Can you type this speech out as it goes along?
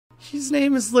His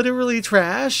name is literally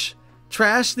Trash.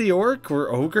 Trash the orc or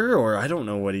ogre, or I don't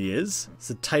know what he is. It's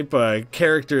the type of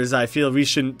characters I feel we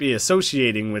shouldn't be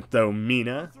associating with, though,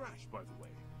 Mina. Thrash, by the way.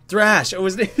 Thrash. Oh,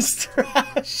 his name is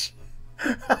Thrash.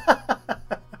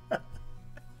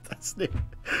 That's name.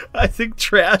 I think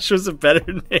Trash was a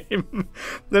better name.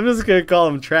 I'm just gonna call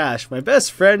him Trash. My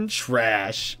best friend,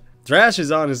 Trash. Thrash is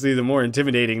honestly the more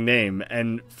intimidating name,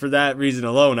 and for that reason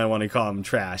alone, I want to call him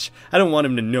Trash. I don't want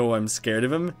him to know I'm scared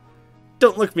of him.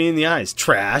 Don't look me in the eyes,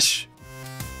 Trash.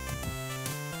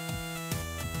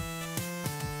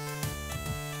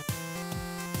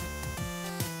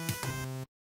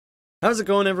 How's it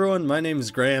going, everyone? My name is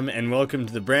Graeme, and welcome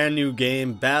to the brand new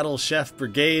game Battle Chef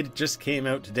Brigade. It just came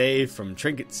out today from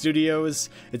Trinket Studios.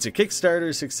 It's a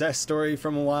Kickstarter success story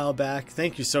from a while back.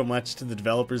 Thank you so much to the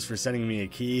developers for sending me a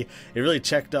key. It really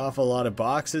checked off a lot of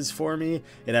boxes for me.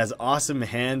 It has awesome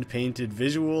hand-painted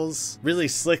visuals, really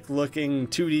slick-looking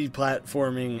 2D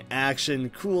platforming action,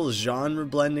 cool genre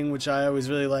blending, which I always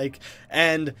really like,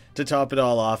 and to top it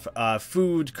all off,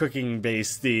 food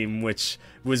cooking-based theme, which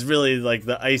was really like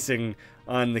the icing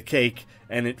on the cake,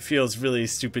 and it feels really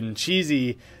stupid and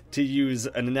cheesy to use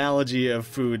an analogy of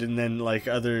food and then like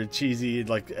other cheesy,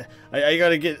 like I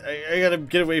gotta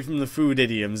get away from the food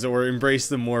idioms or embrace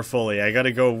them more fully. I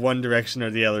gotta go one direction or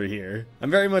the other here.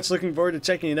 I'm very much looking forward to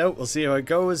checking it out. We'll see how it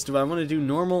goes. Do I want to do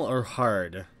normal or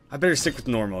hard? I better stick with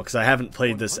normal because I haven't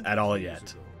played this at all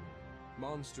yet.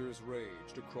 Monsters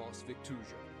raged across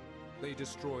Victusia. They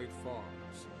destroyed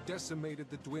farms, decimated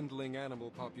the dwindling animal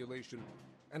population,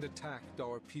 and attacked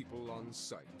our people on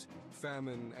sight.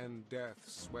 Famine and death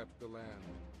swept the land.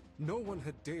 No one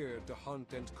had dared to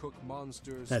hunt and cook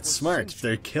monsters. That's smart. If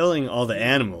they're killing all the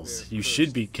animals, you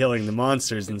should be killing the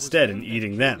monsters instead and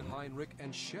eating them. Heinrich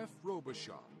and Chef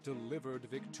Robichaud delivered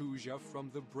Victusia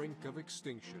from the brink of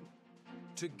extinction.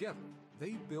 Together,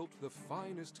 they built the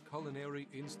finest culinary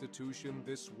institution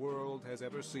this world has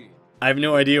ever seen. I have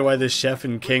no idea why this chef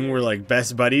and king were like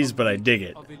best buddies, but I dig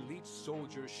it. Of elite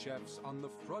soldier chefs on the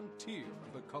frontier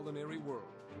of the culinary world.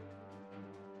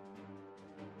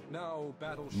 Now,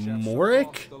 Battle Chefs Morik?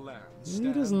 across the land He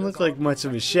stand doesn't look as like much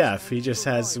of a chef. He just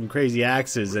has some crazy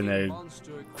axes and a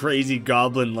crazy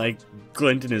goblin-like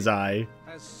glint in his eye.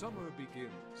 As summer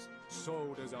begins,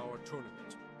 so does our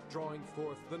tournament, drawing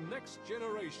forth the next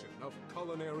generation of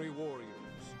culinary warriors.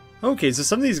 Okay, so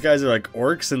some of these guys are like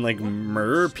orcs and like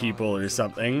mer people or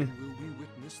something. Will we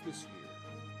witness this year?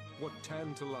 What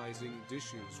tantalizing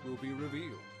dishes will be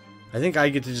revealed? I think I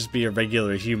get to just be a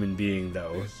regular human being,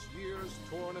 though. This year's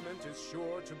tournament is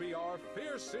sure to be our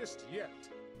fiercest yet.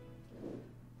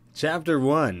 Chapter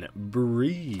 1,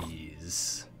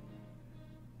 Breeze.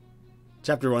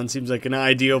 Chapter 1 seems like an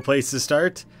ideal place to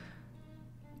start.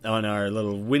 On our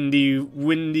little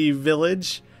windy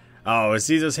village. Oh,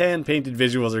 see, those hand-painted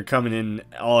visuals are coming in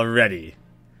already.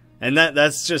 And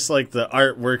that's just like the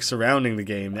artwork surrounding the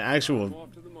game. The actual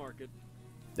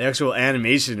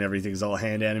animation and everything is all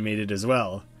hand-animated as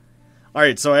well.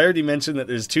 Alright, so I already mentioned that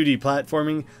there's 2D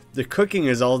platforming. The cooking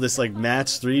is all this like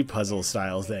match 3 puzzle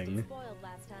style thing.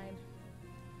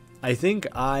 I think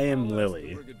I am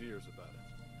Lily.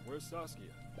 Where's Saskia?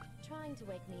 Trying to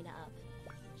wake Mina up.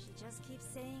 She just keeps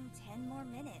saying 10 more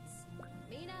minutes.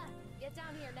 Mina, get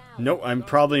down here now. Nope, I'm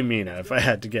probably Mina if I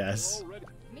had to guess.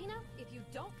 Mina, if you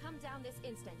don't come down this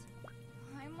instant.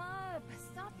 I'm up.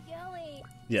 Stop yelling.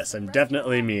 Yes, I'm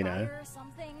definitely Mina. Or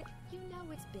something. You know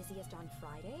it's busiest on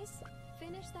Fridays.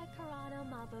 Finish that Karano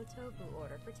Mabo Tofu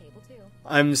order for table 2.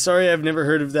 I'm sorry, I've never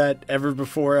heard of that ever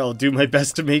before. I'll do my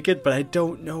best to make it, but I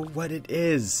don't know what it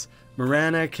is.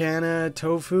 Marana Kana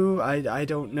Tofu? I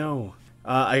don't know.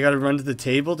 I gotta run to the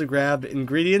table to grab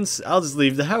ingredients. I'll just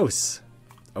leave the house.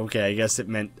 Okay, I guess it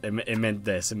meant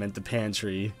this. It meant the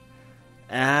pantry.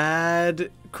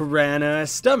 Add Karana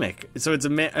stomach. So it's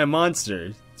a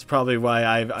monster. It's probably why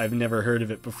I've never heard of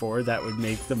it before. That would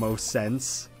make the most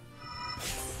sense.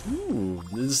 Ooh,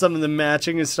 some of the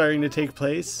matching is starting to take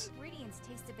place. Ingredients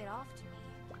taste a bit off to me.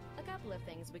 A couple of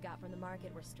things we got from the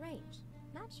market were strange.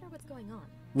 Not sure what's going on.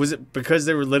 Was it because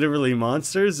they were literally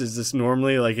monsters? Is this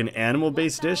normally like an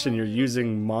animal-based dish and you're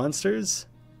using monsters?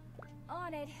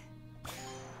 On it.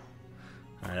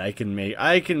 Alright, I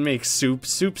can make soup.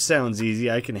 Soup sounds easy.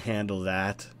 I can handle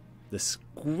that. The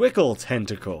squickle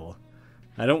tentacle.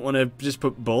 I don't want to just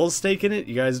put bull steak in it.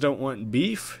 You guys don't want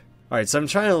beef? Alright, so I'm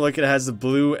trying to look. It has the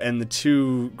blue and the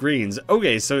 2 greens.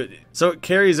 Okay, so it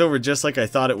carries over just like I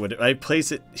thought it would. If I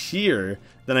place it here,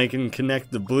 then I can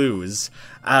connect the blues.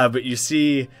 But you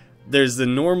see, there's the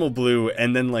normal blue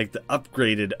and then like the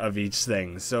upgraded of each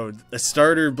thing. So the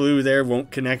starter blue there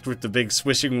won't connect with the big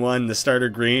swishing one. The starter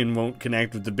green won't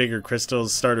connect with the bigger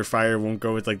crystals. Starter fire won't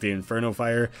go with like the inferno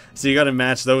fire. So you gotta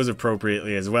match those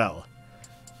appropriately as well.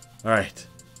 Alright.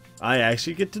 I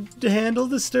actually get to handle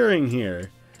the stirring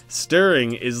here.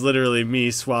 Stirring is literally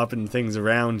me swapping things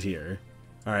around here.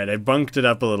 Alright, I bunked it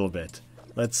up a little bit.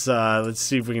 Let's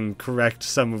see if we can correct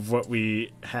some of what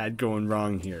we had going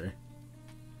wrong here.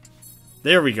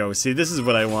 There we go. See, this is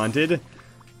what I wanted.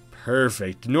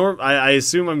 Perfect. I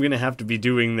assume I'm going to have to be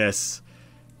doing this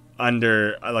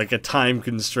under like a time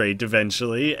constraint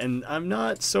eventually, and I'm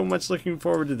not so much looking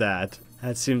forward to that.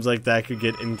 That seems like that could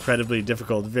get incredibly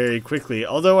difficult very quickly,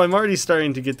 although I'm already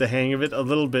starting to get the hang of it a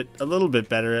little bit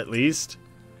better at least.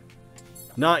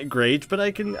 Not great, but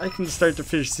I can start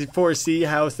to foresee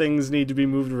how things need to be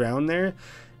moved around there.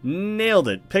 Nailed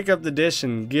it. Pick up the dish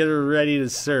and get her ready to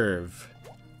serve.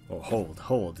 Oh,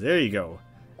 hold. There you go.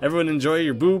 Everyone enjoy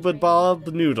your booba bob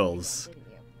noodles.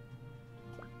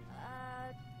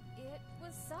 It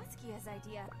was Saskia's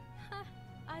idea.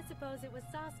 I suppose it was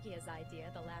Saskia's idea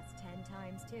the last 10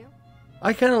 times too.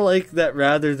 I kind of like that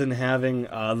rather than having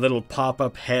little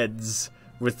pop-up heads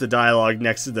with the dialogue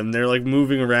next to them. They're like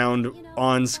moving around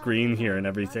on screen here and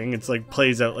everything. It's like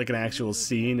plays out like an actual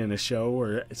scene in a show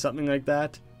or something like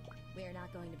that. We're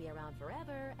not going to be around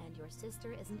forever, and your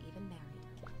sister isn't even married.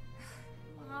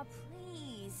 Aw,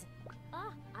 please.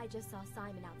 I just saw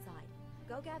Simon outside.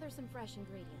 Go gather some fresh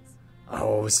ingredients.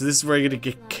 Oh, so this is where you're gonna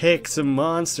get kicked some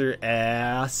monster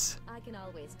ass. I can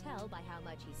always tell by how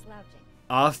much he's slouching.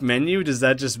 Off menu, does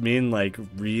that just mean like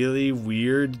really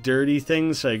weird dirty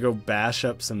things? Should I go bash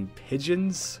up some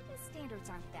pigeons? The standards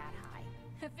aren't that high.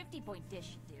 A 50-point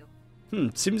dish should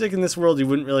do. Seems like in this world you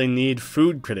wouldn't really need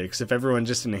food critics if everyone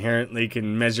just inherently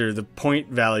can measure the point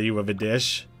value of a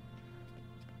dish.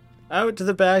 Out to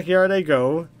the backyard I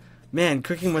go. Man,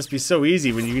 cooking must be so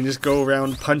easy when you can just go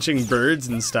around punching birds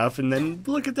and stuff, and then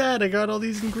look at that, I got all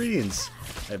these ingredients.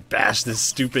 I bashed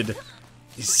these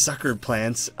sucker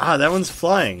plants. Ah, that one's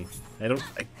flying. I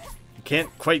can't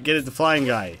quite get at the flying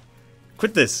guy.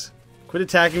 Quit this. Quit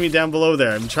attacking me down below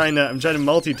there. I'm trying to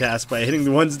multitask by hitting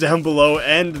the ones down below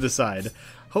and the side.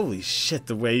 Holy shit,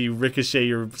 the way you ricochet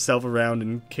yourself around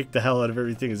and kick the hell out of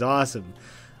everything is awesome.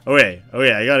 Okay,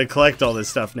 I gotta collect all this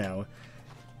stuff now.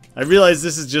 I realize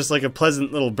this is just like a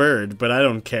pleasant little bird, but I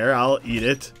don't care. I'll eat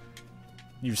it.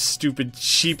 You stupid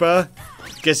sheepa.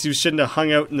 Guess you shouldn't have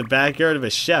hung out in the backyard of a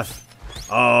chef.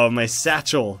 Oh, my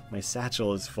satchel. My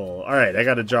satchel is full. Alright, I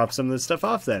gotta drop some of this stuff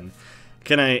off then.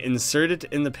 Can I insert it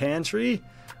in the pantry?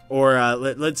 Or,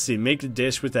 let's see, make a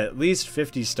dish with at least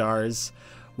 50 stars.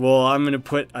 Well, I'm gonna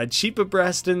put a cheepa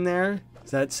breast in there.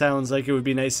 That sounds like it would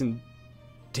be nice and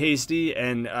tasty.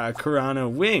 And piranha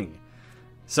wing.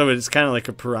 So it's kind of like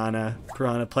a piranha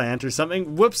plant or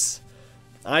something. Whoops!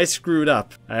 I screwed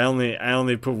up. I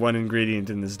only put one ingredient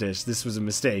in this dish. This was a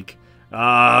mistake.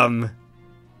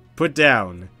 Put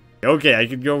down. Okay, I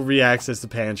could go re-access the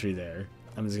pantry there.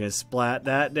 I'm just gonna splat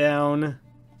that down.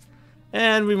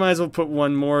 And we might as well put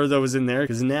one more of those in there,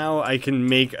 because now I can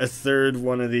make a third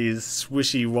one of these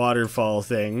swishy waterfall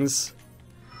things.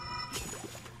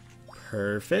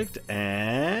 Perfect,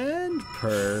 and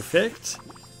perfect.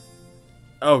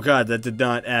 Oh god, that did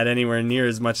not add anywhere near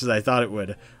as much as I thought it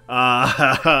would.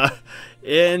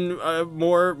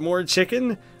 More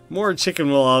chicken? More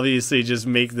chicken will obviously just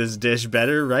make this dish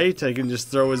better, right? I can just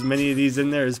throw as many of these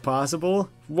in there as possible.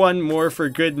 One more for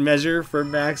good measure for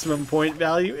maximum point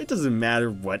value. It doesn't matter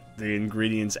what the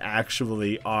ingredients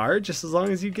actually are, just as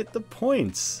long as you get the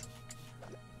points.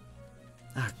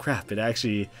 Ah, crap, it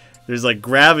actually... There's like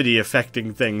gravity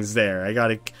affecting things there. I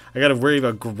gotta worry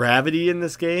about gravity in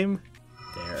this game.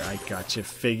 There, I gotcha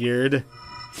figured.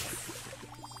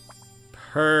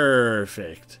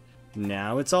 Perfect.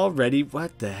 Now it's all ready.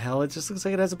 What the hell? It just looks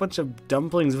like it has a bunch of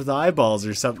dumplings with eyeballs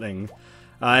or something.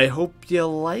 I hope you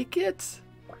like it.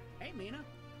 Hey, Mina.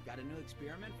 Got a new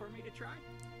experiment for me to try?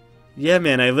 Yeah,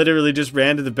 man. I literally just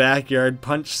ran to the backyard,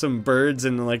 punched some birds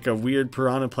and like a weird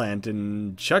piranha plant,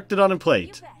 and chucked it on a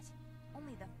plate. You bet.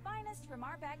 Only the finest from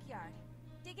our backyard.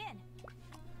 Dig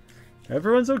in.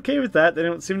 Everyone's okay with that. They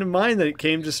don't seem to mind that it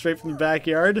came just straight from the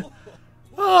backyard.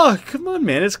 Oh, come on,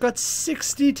 man. It's got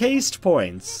 60 taste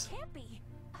points. It can't be.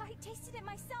 I tasted it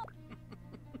myself.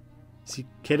 Is he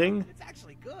kidding? It's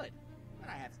actually good. But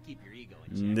I have to keep your ego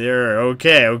in check. There,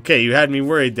 okay. You had me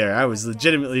worried there. I was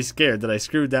legitimately scared that I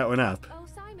screwed that one up. Oh,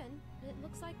 Simon, it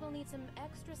looks like we'll need some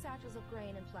extra satchels of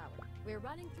grain and flour. We're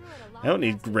running through it a lot. I don't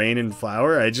need grain and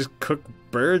flour. I just cook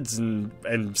birds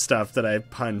and stuff that I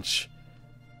punch.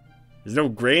 There's no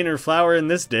grain or flour in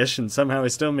this dish, and somehow I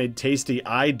still made tasty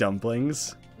eye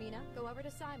dumplings. Mina, go over to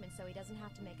Simon so he doesn't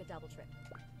have to make a double trip.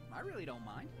 I really don't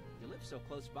mind. You live so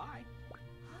close by.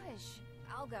 Hush,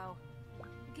 I'll go.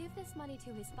 Give this money to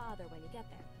his father when you get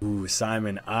there. Ooh,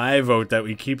 Simon, I vote that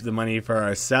we keep the money for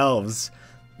ourselves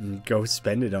and go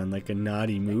spend it on like a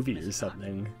naughty movie or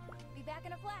something. Be back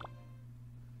in a flat.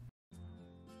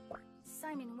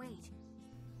 Simon, wait.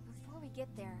 Before we get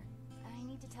there, I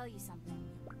need to tell you something.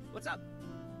 What's up?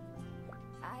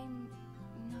 I'm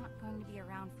not going to be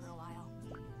around for a while.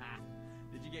 Ha!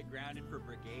 Did you get grounded for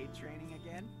brigade training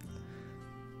again?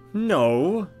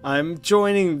 No, I'm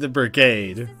joining the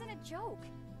brigade. This isn't a joke.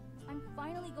 I'm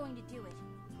finally going to do it.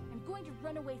 I'm going to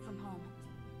run away from home.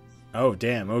 Oh,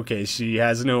 damn. Okay, she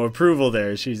has no approval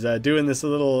there. She's doing this a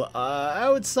little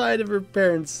outside of her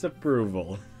parents'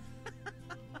 approval.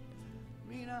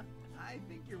 Mina, I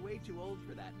think you're way too old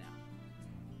for that now.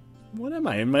 What am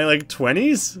I, in my, like,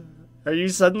 20s? Are you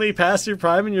suddenly past your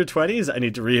prime in your 20s? I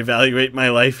need to reevaluate my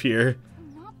life here.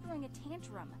 I'm not throwing a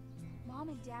tantrum. Mom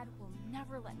and Dad will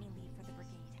never let me leave for the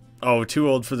brigade. Oh, too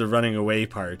old for the running away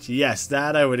part. Yes,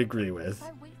 that I would agree with. If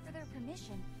I wait for their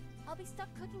permission, I'll be stuck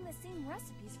cooking the same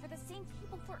recipes for the same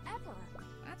people forever.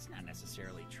 That's not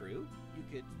necessarily true. You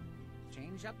could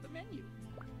change up the menu.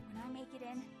 When I make it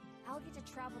in, I'll get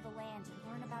to travel the land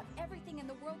and learn about everything in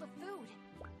the world of food.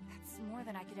 That's more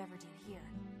than I could ever do here.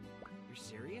 You're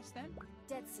serious then?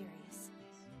 Dead serious.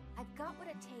 I've got what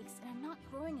it takes, and I'm not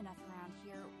growing enough around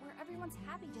here where everyone's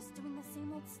happy just doing the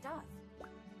same old stuff.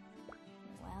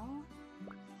 Well,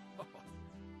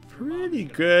 Pretty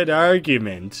good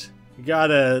argument. You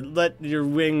gotta let your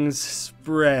wings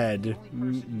spread. The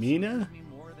only person who Mina? scares me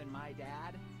more than my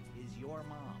dad is your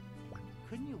mom.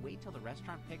 Couldn't you wait till the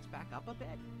restaurant picks back up a bit?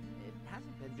 It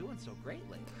hasn't been doing so great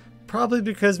lately. Probably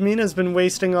because Mina's been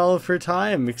wasting all of her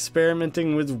time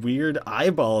experimenting with weird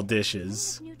eyeball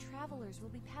dishes. those new travelers will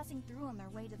be passing through on their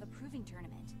way to the proving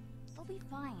tournament. They'll be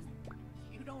fine.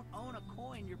 You don't own a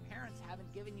coin your parents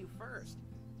haven't given you first.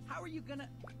 How are you gonna...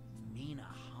 Mina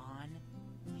Han,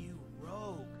 you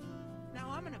rogue. Now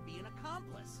I'm gonna be an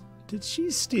accomplice. Did she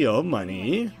steal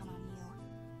money? I count on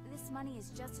you. This money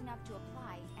is just enough to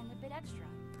apply and a bit extra.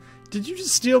 Did you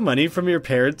just steal money from your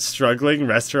parents' struggling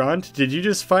restaurant? Did you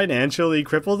just financially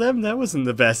cripple them? That wasn't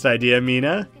the best idea,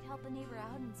 Mina. You could help a neighbor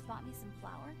out and spot me some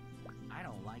flour. I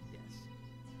don't like this.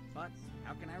 But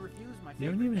how can I refuse my You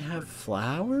favorite? don't even have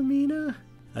flour, Mina?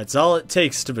 That's all it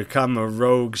takes to become a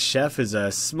rogue chef is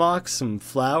a smock, some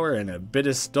flour, and a bit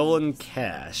of stolen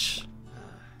cash.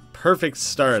 Perfect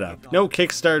startup. No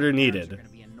Kickstarter Parents are needed. gonna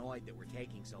be annoyed that we're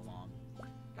taking so long.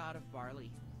 God of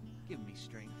barley, give me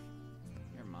strength.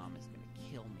 Your mom is gonna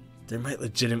kill me. There might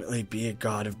legitimately be a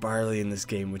god of barley in this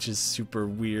game, which is super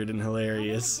weird and I'll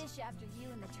hilarious. make a dish after you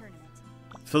in the tournament.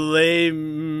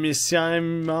 Filet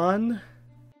Simon?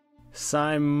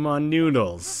 Simon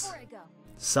noodles. Before I go,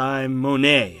 Simone. more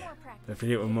I practice.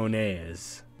 forget what Monet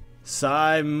is.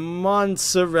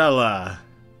 Mozzarella.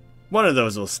 One of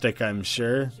those will stick, I'm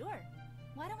sure. Sure.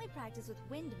 Why don't we practice with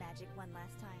wind magic one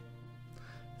last time?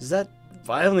 Is that...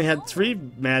 I only had 3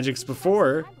 magics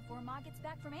before. Before Ma gets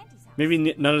back from Auntie's house. Maybe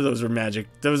none of those were magic.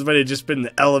 Those might have just been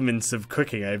the elements of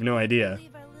cooking. I have no I idea.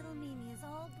 believe our little Mimi is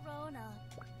all grown up.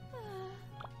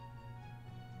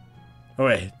 Oh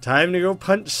wait, time to go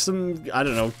punch some, I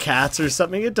don't know, cats or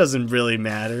something? It doesn't really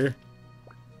matter.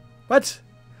 What?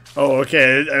 Oh,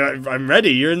 okay, I'm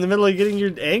ready. You're in the middle of getting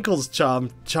your ankles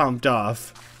chomped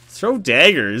off. Throw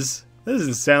daggers? That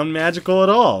doesn't sound magical at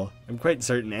all. I'm quite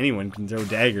certain anyone can throw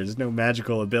daggers. No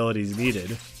magical abilities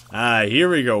needed. Ah, here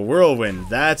we go. Whirlwind.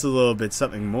 That's a little bit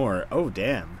something more. Oh,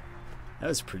 damn. That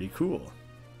was pretty cool.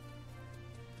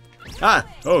 Ah!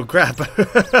 Oh, crap.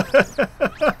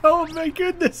 Oh, my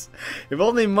goodness. If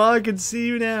only Ma could see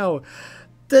you now.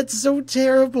 That's so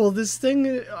terrible. This thing,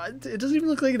 it doesn't even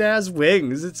look like it has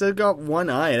wings. It's got one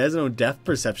eye. It has no depth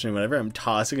perception or whatever. I'm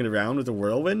tossing it around with a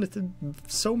whirlwind. It's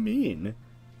so mean.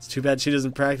 It's too bad she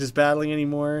doesn't practice battling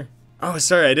anymore. Oh,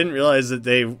 sorry. I didn't realize that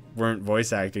they weren't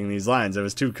voice acting these lines. I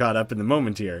was too caught up in the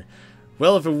moment here.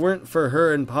 Well, if it weren't for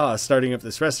her and Pa starting up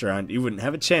this restaurant, you wouldn't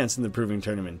have a chance in the proving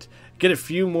tournament. Get a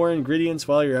few more ingredients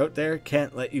while you're out there.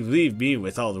 Can't let you leave me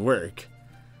with all the work.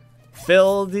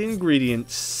 Fill the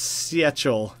ingredients,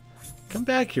 Sietchel. Come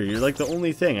back here. You're like the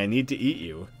only thing. I need to eat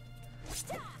you.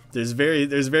 There's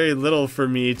very little for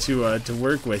me to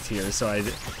work with here, so I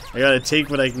gotta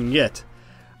take what I can get.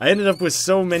 I ended up with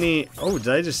so many. Oh, did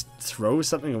I just throw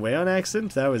something away on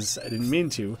accident? I didn't mean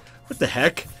to. What the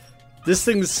heck? This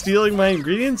thing's stealing my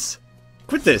ingredients?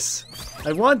 Quit this.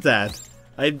 I want that.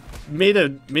 I made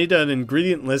an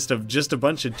ingredient list of just a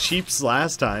bunch of cheaps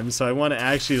last time, so I want to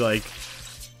actually like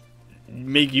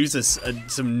make use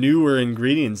of some newer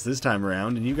ingredients this time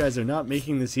around, and you guys are not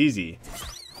making this easy.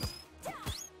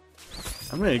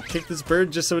 I'm gonna kick this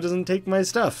bird just so it doesn't take my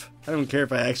stuff. I don't care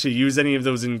if I actually use any of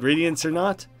those ingredients or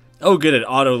not. Oh good, it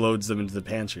auto loads them into the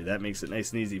pantry. That makes it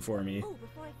nice and easy for me. Oh,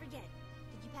 before I forget,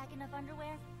 did you pack enough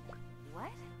underwear?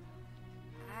 What?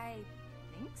 I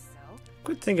think so.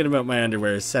 Quit thinking about my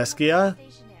underwear, Saskia.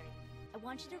 Stationery. I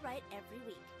want you to write every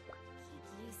week.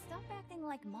 Kiki, stop acting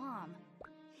like Mom.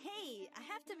 Hey, I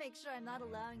have to make sure I'm not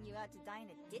allowing you out to die in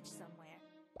a ditch somewhere.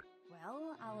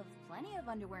 Well, I'll have plenty of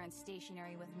underwear and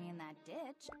stationery with me in that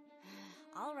ditch.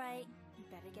 All right, you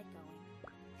better get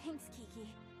going. Thanks, Kiki.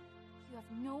 You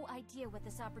have no idea what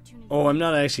this opportunity. Oh, I'm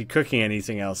not actually cooking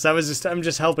anything else. I'm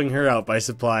just helping her out by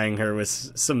supplying her with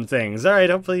some things. All right,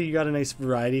 hopefully you got a nice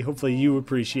variety. Hopefully you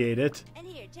appreciate it. And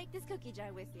here, take this cookie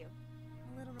jar with you.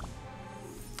 A little.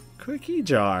 Cookie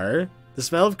jar? The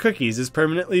smell of cookies is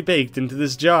permanently baked into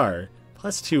this jar.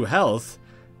 +2 health.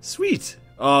 Sweet.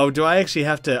 Oh, do I actually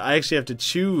have to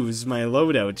choose my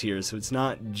loadout here, so it's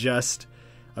not just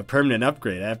a permanent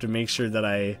upgrade. I have to make sure that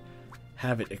I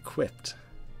have it equipped.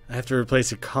 I have to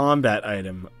replace a combat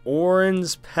item.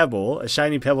 Orange pebble, a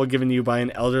shiny pebble given to you by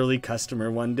an elderly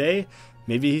customer one day.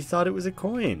 Maybe he thought it was a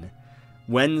coin.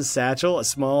 Wen's satchel, a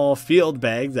small field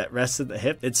bag that rests at the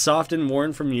hip. It's soft and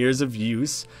worn from years of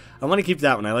use. I want to keep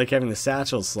that one. I like having the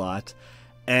satchel slot.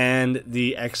 And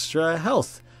the extra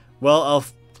health. Well, I'll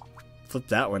flip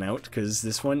that one out because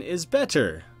this one is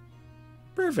better.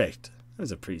 Perfect. That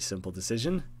was a pretty simple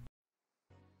decision.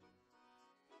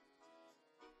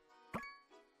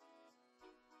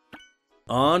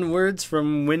 Onwards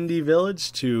from Windy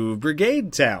Village to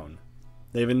Brigade Town.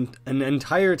 They have an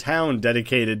entire town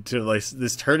dedicated to like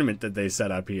this tournament that they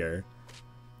set up here.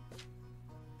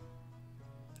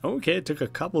 Okay, it took a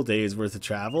couple days worth of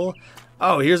travel.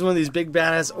 Oh, here's one of these big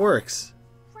badass orcs.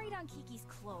 Right on Kiki's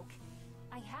cloak.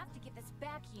 I have to get this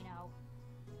back, you know.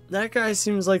 That guy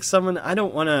seems like someone I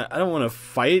don't wanna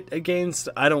fight against.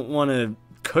 I don't wanna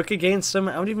cook against him.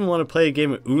 I don't even want to play a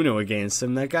game of Uno against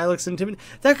him. That guy looks intimidating.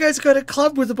 That guy's got a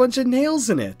club with a bunch of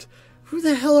nails in it. Who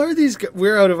the hell are these guys?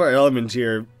 We're out of our element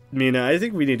here, Mina. I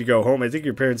think we need to go home. I think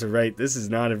your parents are right. This is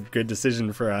not a good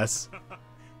decision for us.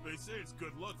 They say it's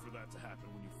good luck for that to happen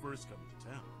when you first come to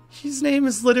town. His name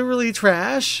is literally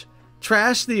Trash.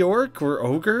 Trash the orc or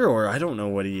ogre, or I don't know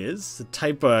what he is. The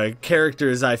type of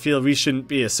characters I feel we shouldn't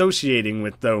be associating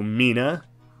with, though, Mina.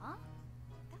 Huh?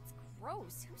 That's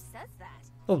gross. Who says that?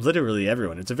 Oh, literally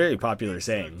everyone. It's a very popular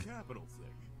saying. It's a capital thing.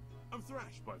 I'm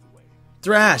Thrash, by the way.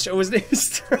 Thrash! Oh, his name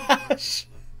is Thrash!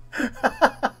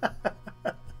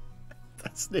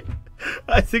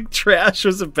 I think Trash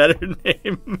was a better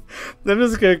name. I'm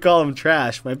just gonna call him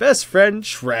Trash. My best friend,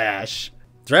 Trash.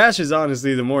 Thrash is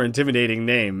honestly the more intimidating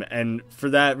name, and for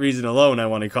that reason alone I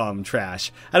want to call him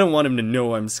Trash. I don't want him to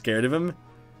know I'm scared of him.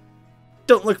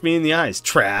 Don't look me in the eyes,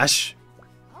 Trash!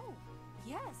 Oh,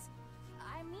 yes.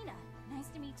 I'm Mina. Nice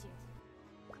to meet you.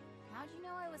 How'd you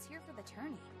know I was here for the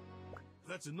tourney?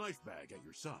 That's a knife bag at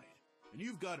your side, and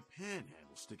you've got a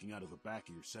panhandle sticking out of the back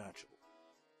of your satchel.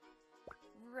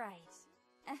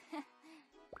 Right.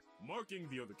 Marking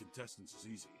the other contestants is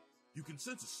easy. You can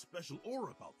sense a special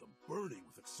aura about them, burning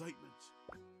with excitement.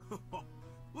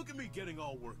 Look at me getting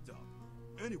all worked up.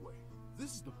 Anyway,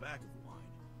 this is the back of the line.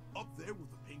 Up there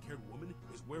with the pink-haired woman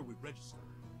is where we register.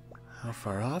 How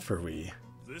far off are we?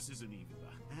 This isn't even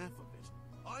the half of it.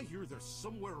 I hear there's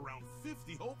somewhere around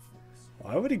 50 hopefuls.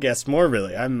 Well, I would have guessed more,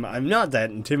 really. I'm not that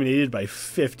intimidated by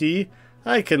 50.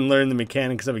 I can learn the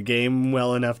mechanics of a game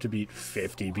well enough to beat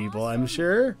 50 people, I'm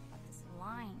sure. This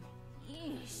line.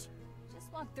 Eesh.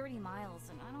 Just walked 30 miles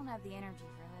and I don't have the energy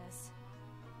for this.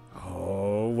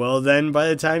 Oh, well then by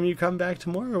the time you come back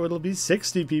tomorrow, it'll be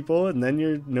 60 people, and then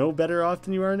you're no better off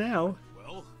than you are now.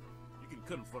 Well, you can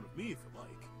cut in front of me if you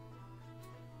like.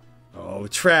 Oh,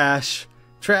 Trash.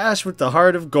 Trash with the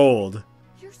heart of gold.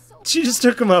 You're so. She just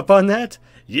took him up on that?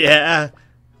 Yeah,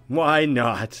 why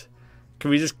not? Can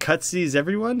we just cutseize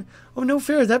everyone? Oh, no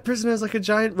fair. That person has like a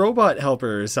giant robot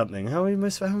helper or something. How am I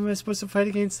supposed to fight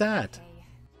against that? Okay,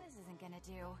 this isn't gonna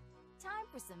do. Time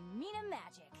for some Mina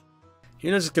magic.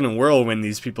 You're not just gonna whirlwind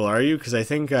these people, are you? Because I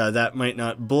think that might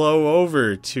not blow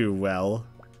over too well.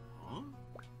 Huh?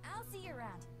 I'll see you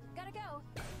around. Gotta go.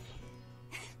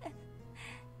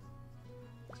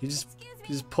 You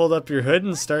just pulled up your hood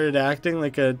and started acting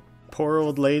like a poor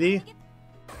old lady?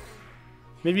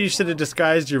 Maybe you should have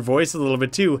disguised your voice a little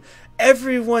bit too.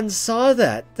 Everyone saw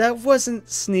that. That wasn't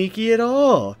sneaky at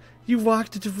all. You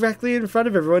walked directly in front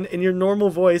of everyone in your normal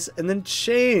voice and then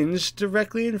changed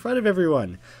directly in front of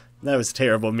everyone. That was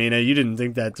terrible, Mina. You didn't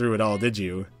think that through at all, did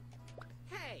you?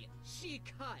 Hey, she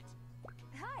cut.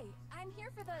 Hi, I'm here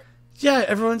for the... Yeah,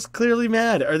 everyone's clearly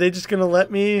mad. Are they just gonna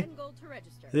let me... Gold to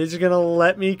register. Are they just gonna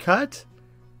let me cut?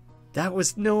 That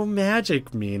was no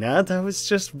magic, Mina. That was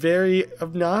just very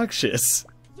obnoxious.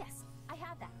 Yes, I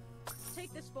have that.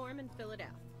 Take this form and fill it out.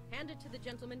 Hand it to the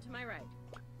gentleman to my right.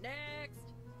 Next.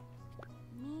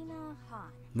 Mina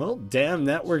Han. Well, damn,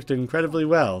 that worked incredibly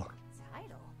well.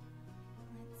 Title?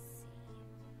 Let's see.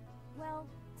 Well,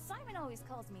 Simon always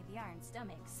calls me the Iron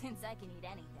Stomach since I can eat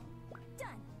anything. Done.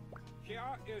 Here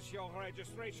is your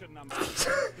registration number.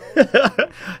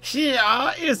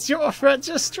 Here is your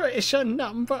registration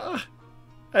number.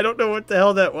 I don't know what the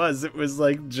hell that was. It was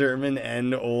like German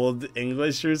and Old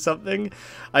English or something.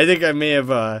 I think I may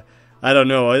have, I don't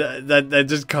know. That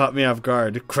just caught me off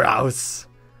guard. Kraus.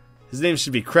 His name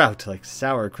should be Kraut, like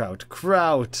sauerkraut.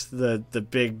 Kraut, the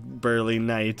big burly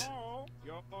knight. Oh,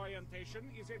 your orientation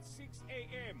is at 6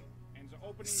 a.m. and the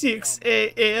opening 6 bell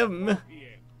a.m. 4 p.m.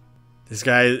 This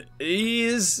guy,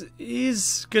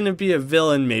 he's gonna be a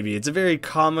villain, maybe. It's a very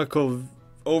comical,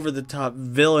 over-the-top,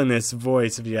 villainous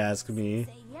voice, if you ask me.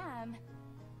 6 a.m.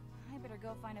 I better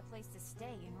go find a place to stay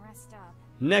and rest up.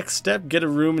 Next step, get a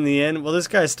room in the inn. Well, this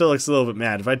guy still looks a little bit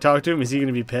mad. If I talk to him, is he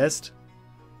gonna be pissed?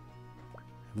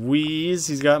 Wheeze,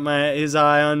 he's got his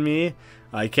eye on me.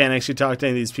 I can't actually talk to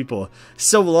any of these people.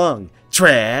 So long,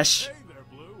 trash! Hey there,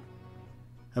 Blue.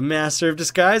 A master of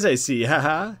disguise, I see,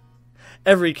 haha.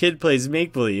 Every kid plays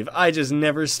make-believe. I just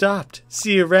never stopped.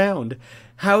 See you around.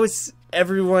 How is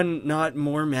everyone not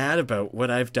more mad about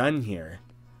what I've done here?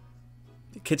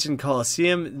 The Kitchen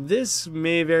Coliseum. This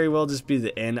may very well just be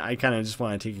the inn. I kind of just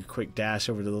want to take a quick dash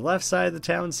over to the left side of the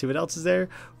town, see what else is there.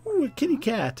 Ooh, a kitty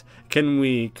cat. Can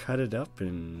we cut it up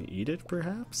and eat it,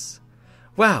 perhaps?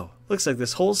 Wow, looks like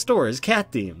this whole store is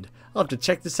cat-themed. I'll have to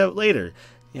check this out later.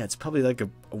 Yeah, it's probably like a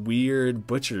weird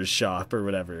butcher's shop or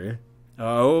whatever.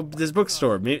 Oh, this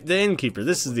bookstore. The innkeeper.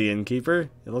 This is the innkeeper.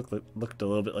 It looked a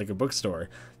little bit like a bookstore.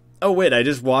 Oh, wait, I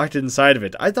just walked inside of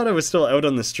it. I thought I was still out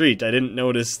on the street. I didn't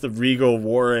notice the Regal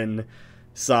Warren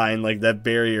sign, like that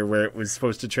barrier where it was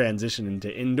supposed to transition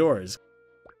into indoors.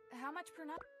 How much per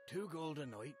night? 2 gold a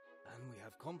night, and we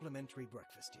have complimentary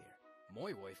breakfast here.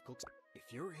 My wife cooks.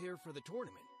 If you're here for the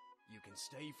tournament, you can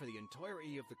stay for the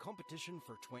entirety of the competition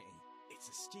for 20. It's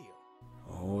a steal.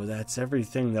 Oh, that's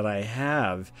everything that I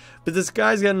have. But this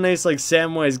guy's got a nice, like,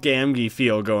 Samwise Gamgee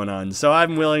feel going on, so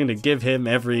I'm willing to give him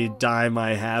every dime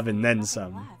I have and then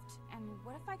some. Left. And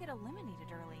what if I get eliminated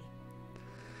early?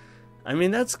 I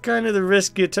mean, that's kind of the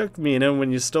risk you took, Mina,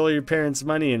 when you stole your parents'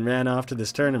 money and ran off to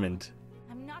this tournament.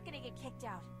 I'm not gonna get kicked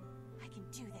out. I can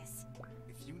do this.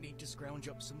 If you need to scrounge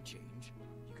up some change,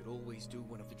 you could always do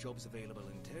one of the jobs available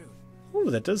in town. Ooh,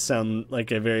 that does sound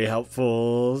like a very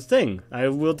helpful thing. I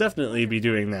will definitely be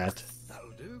doing that.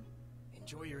 That'll do.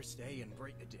 Enjoy your stay and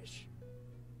break a dish.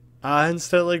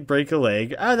 Instead of like break a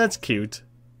leg. That's cute.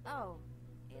 Oh,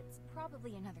 it's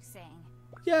probably another saying.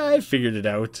 Yeah, I figured it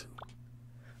out.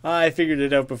 I figured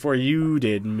it out before you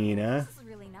did, Mina. This is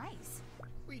really nice.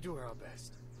 We do our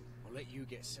best. I'll let you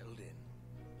get settled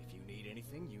in. If you need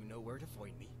anything, you know where to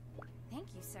find me.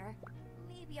 Thank you, sir.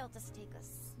 Maybe I'll just take a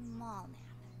small nap.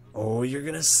 Oh, you're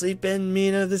gonna sleep in,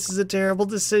 Mina. This is a terrible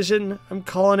decision. I'm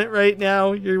calling it right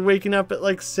now. You're waking up at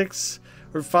like 6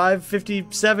 or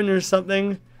 5:57 or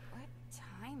something. What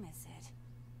time is it?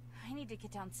 I need to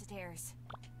get downstairs.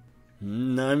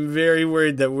 I'm very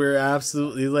worried that we're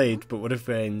absolutely late, but what if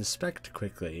I inspect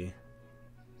quickly?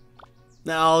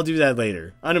 Now, I'll do that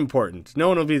later. Unimportant. No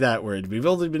one will be that worried. We've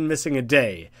only been missing a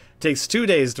day. It takes 2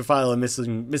 days to file a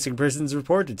missing persons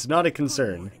report. It's not a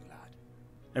concern.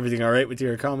 Everything alright with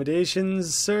your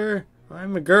accommodations, sir?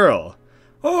 I'm a girl.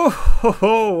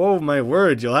 Oh, my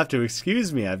word, you'll have to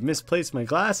excuse me. I've misplaced my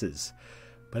glasses.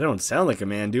 But I don't sound like a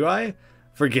man, do I?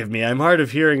 Forgive me, I'm hard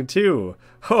of hearing too.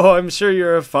 Oh, I'm sure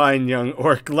you're a fine young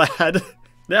orc lad.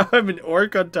 Now I'm an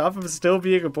orc on top of still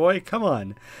being a boy? Come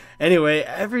on. Anyway,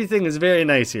 everything is very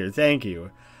nice here, thank you.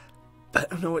 But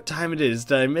I don't know what time it is.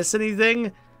 Did I miss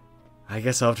anything? I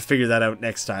guess I'll have to figure that out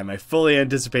next time. I fully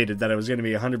anticipated that I was going to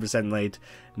be 100% late.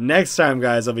 Next time,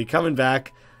 guys, I'll be coming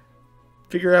back.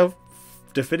 Figure out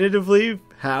definitively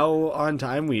how on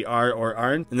time we are or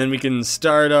aren't. And then we can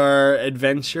start our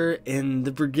adventure in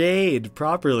the brigade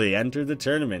properly. Enter the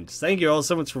tournament. Thank you all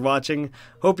so much for watching.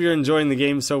 Hope you're enjoying the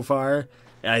game so far.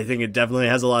 I think it definitely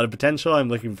has a lot of potential. I'm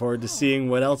looking forward to seeing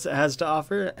what else it has to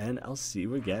offer. And I'll see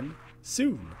you again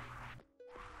soon.